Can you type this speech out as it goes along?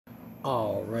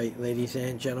Alright, ladies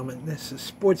and gentlemen, this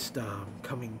is Sportsdom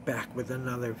coming back with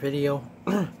another video.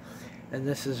 And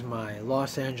this is my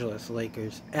Los Angeles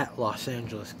Lakers at Los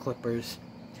Angeles Clippers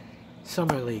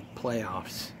Summer League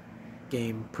Playoffs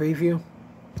game preview.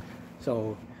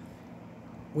 So,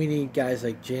 we need guys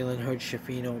like Jalen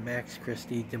Hood-Schifino, Max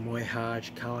Christie, D'Moi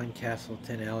Hodge, Colin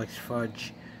Castleton, Alex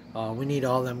Fudge. We need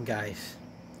all them guys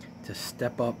to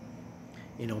step up.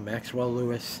 You know, Maxwell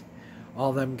Lewis.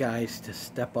 All them guys to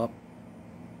step up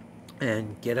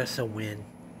and get us a win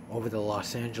over the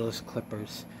Los Angeles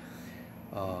Clippers.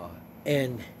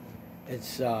 And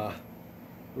it's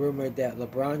rumored that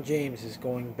LeBron James is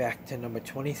going back to number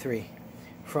 23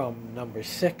 from number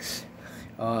 6.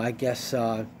 I guess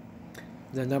the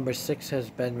number 6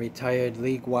 has been retired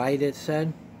league-wide, it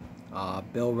said.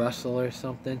 Bill Russell or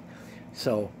something.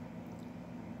 So,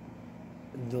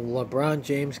 the LeBron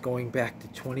James going back to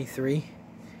 23.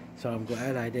 So I'm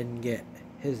glad I didn't get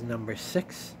his number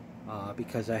 6.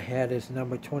 Because I had his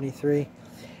number 23,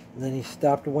 and then he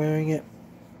stopped wearing it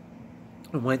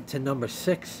and went to number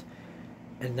 6,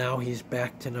 and now he's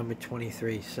back to number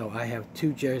 23. So I have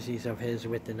 2 jerseys of his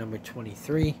with the number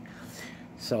 23.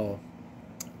 So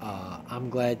I'm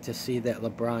glad to see that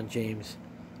LeBron James,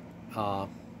 I'll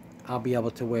be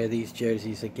able to wear these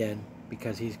jerseys again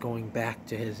because he's going back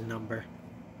to his number.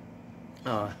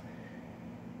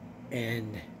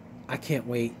 And I can't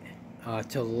wait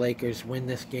till the Lakers win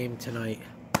this game tonight.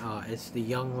 It's the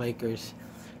young Lakers,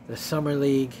 the Summer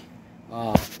League,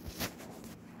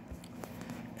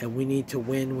 and we need to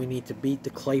win. We need to beat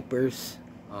the Clippers.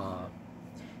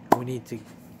 We need to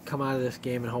come out of this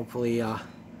game and hopefully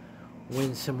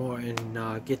win some more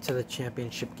and get to the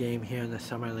championship game here in the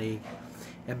Summer League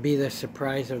and be the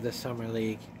surprise of the Summer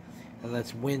League. And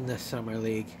let's win the Summer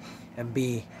League and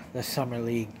be the Summer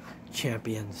League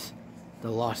champions. The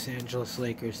Los Angeles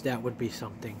Lakers, that would be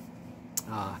something.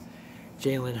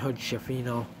 Jalen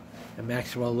Hood-Schifino and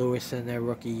Maxwell Lewis in their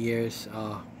rookie years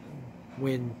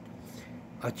win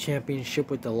a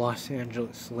championship with the Los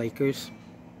Angeles Lakers.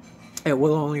 It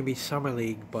will only be Summer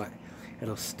League, but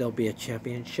it'll still be a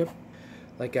championship.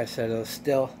 Like I said,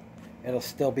 it'll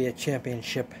still be a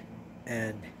championship,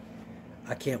 and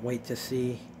I can't wait to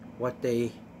see what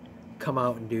they come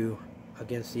out and do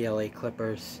against the LA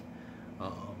Clippers.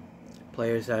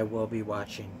 Players I will be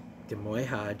watching: D'Moi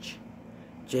Hodge,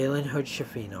 Jalen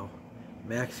Hood-Schifino,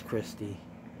 Max Christie,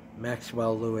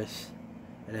 Maxwell Lewis,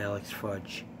 and Alex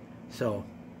Fudge. So,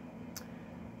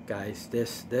 guys,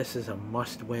 this is a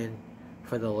must-win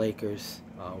for the Lakers.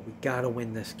 We gotta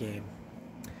win this game.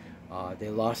 They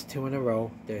lost 2 in a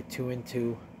row. They're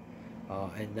 2-2,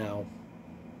 and now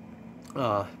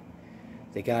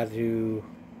they got to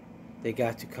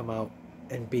come out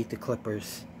and beat the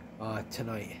Clippers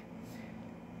tonight.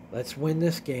 Let's win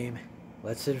this game.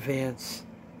 Let's advance,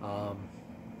 and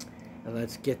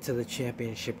let's get to the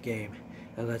championship game,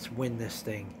 and let's win this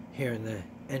thing here in the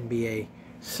NBA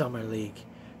Summer League.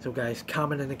 So guys,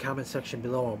 comment in the comment section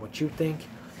below on what you think,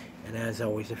 and as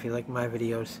always, if you like my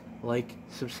videos, like,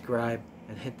 subscribe,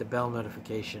 and hit the bell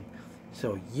notification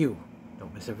so you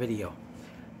don't miss a video.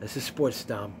 This is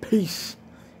Sportsdom. Peace.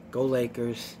 Go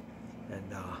Lakers,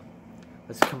 and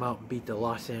let's come out and beat the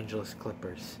Los Angeles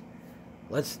Clippers.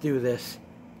 Let's do this.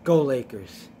 Go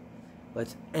Lakers.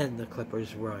 Let's end the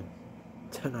Clippers run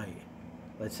tonight.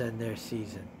 Let's end their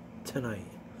season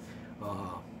tonight.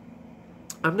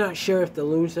 I'm not sure if the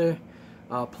loser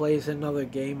plays another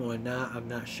game or not. I'm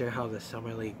not sure how the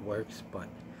Summer League works, but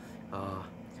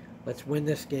let's win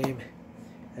this game,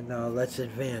 and let's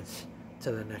advance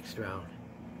to the next round.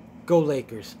 Go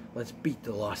Lakers. Let's beat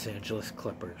the Los Angeles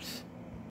Clippers.